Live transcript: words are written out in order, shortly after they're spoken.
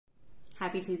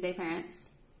Happy Tuesday,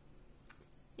 parents.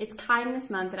 It's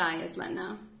Kindness Month at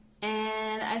Islända,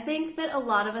 and I think that a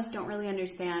lot of us don't really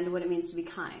understand what it means to be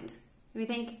kind. We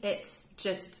think it's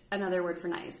just another word for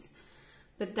nice,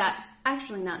 but that's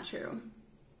actually not true.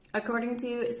 According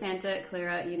to Santa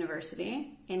Clara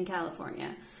University in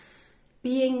California,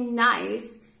 being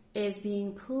nice is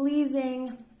being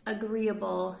pleasing,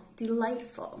 agreeable,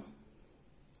 delightful.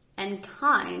 And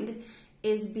kind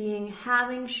is being,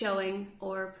 having, showing,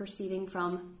 or proceeding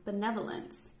from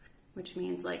benevolence, which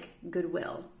means like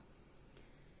goodwill.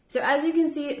 So as you can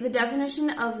see, the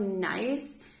definition of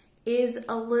nice is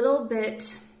a little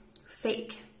bit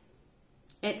fake.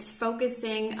 It's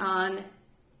focusing on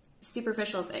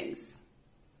superficial things,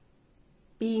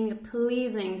 being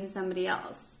pleasing to somebody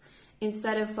else,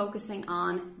 instead of focusing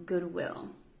on goodwill.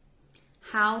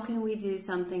 How can we do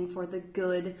something for the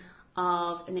good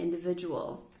of an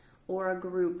individual or a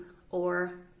group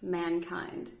or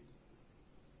mankind?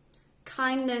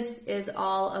 Kindness is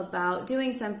all about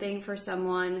doing something for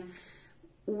someone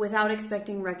without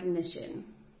expecting recognition,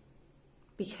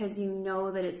 because you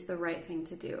know that it's the right thing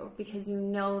to do, because you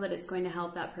know that it's going to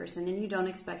help that person and you don't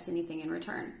expect anything in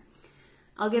return.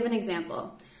 I'll give an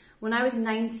example. When I was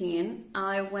 19,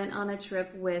 I went on a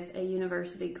trip with a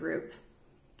university group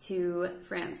to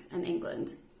France and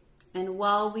England. And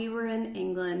while we were in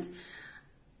England,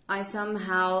 I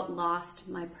somehow lost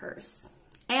my purse.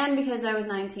 And because I was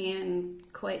 19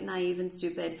 and quite naive and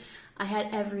stupid, I had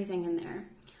everything in there.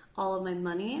 All of my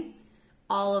money,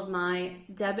 all of my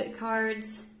debit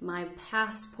cards, my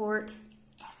passport,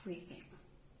 everything.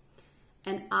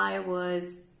 And I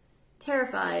was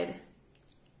terrified,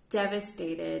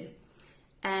 devastated,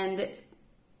 and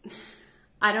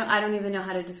I don't even know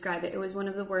how to describe it. It was one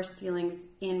of the worst feelings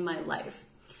in my life.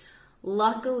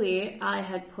 Luckily, I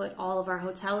had put all of our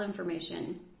hotel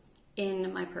information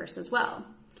in my purse as well.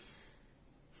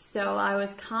 So I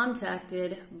was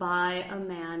contacted by a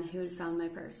man who had found my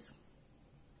purse.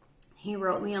 He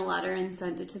wrote me a letter and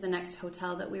sent it to the next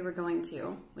hotel that we were going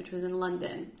to, which was in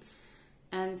London,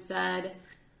 and said,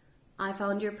 "I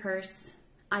found your purse.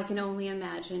 I can only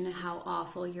imagine how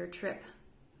awful your trip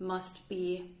must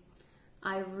be.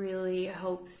 I really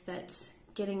hope that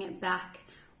getting it back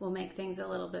will make things a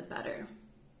little bit better."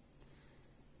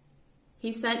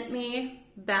 He sent me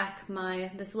back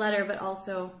this letter, but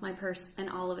also my purse and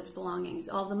all of its belongings.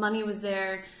 All the money was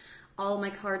there, all of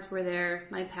my cards were there,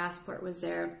 my passport was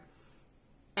there,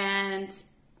 and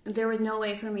there was no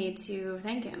way for me to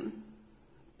thank him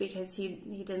because he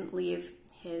didn't leave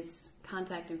his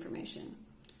contact information.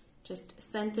 Just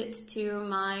sent it to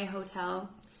my hotel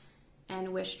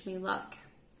and wished me luck.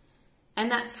 And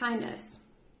that's kindness.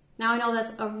 Now I know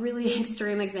that's a really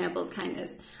extreme example of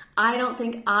kindness. I don't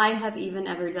think I have even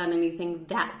ever done anything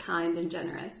that kind and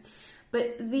generous.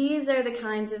 But these are the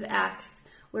kinds of acts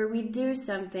where we do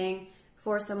something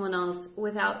for someone else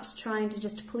without trying to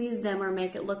just please them or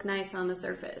make it look nice on the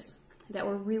surface. That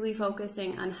we're really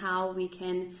focusing on how we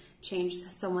can change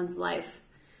someone's life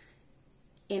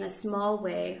in a small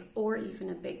way or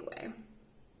even a big way.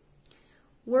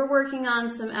 We're working on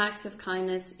some acts of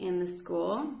kindness in the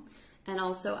school and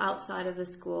also outside of the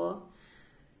school.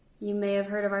 You may have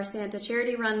heard of our Santa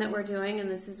charity run that we're doing, and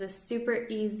this is a super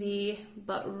easy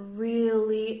but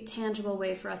really tangible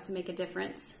way for us to make a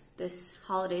difference this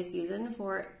holiday season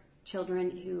for children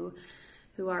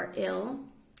who are ill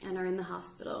and are in the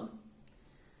hospital.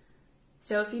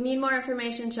 So if you need more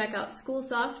information, check out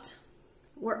Schoolsoft.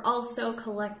 We're also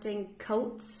collecting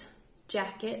coats,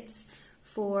 jackets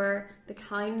for the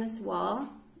Kindness Wall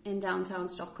in downtown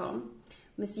Stockholm.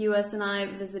 Miss US and I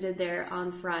visited there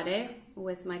on Friday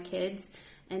with my kids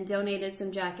and donated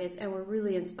some jackets, and we're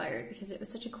really inspired because it was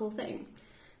such a cool thing.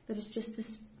 That it's just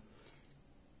this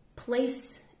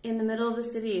place in the middle of the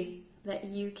city that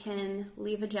you can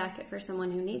leave a jacket for someone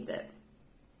who needs it.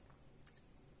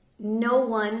 No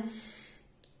one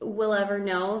will ever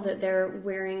know that they're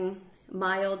wearing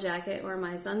my old jacket or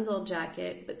my son's old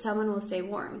jacket, but someone will stay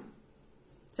warm.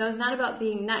 So it's not about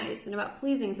being nice and about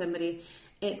pleasing somebody.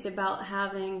 It's about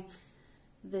having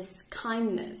this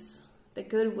kindness, the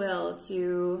goodwill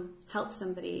to help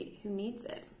somebody who needs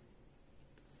it.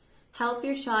 Help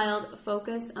your child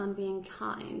focus on being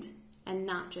kind and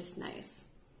not just nice,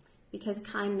 because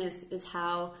kindness is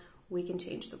how we can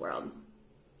change the world.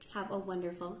 Have a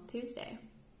wonderful Tuesday.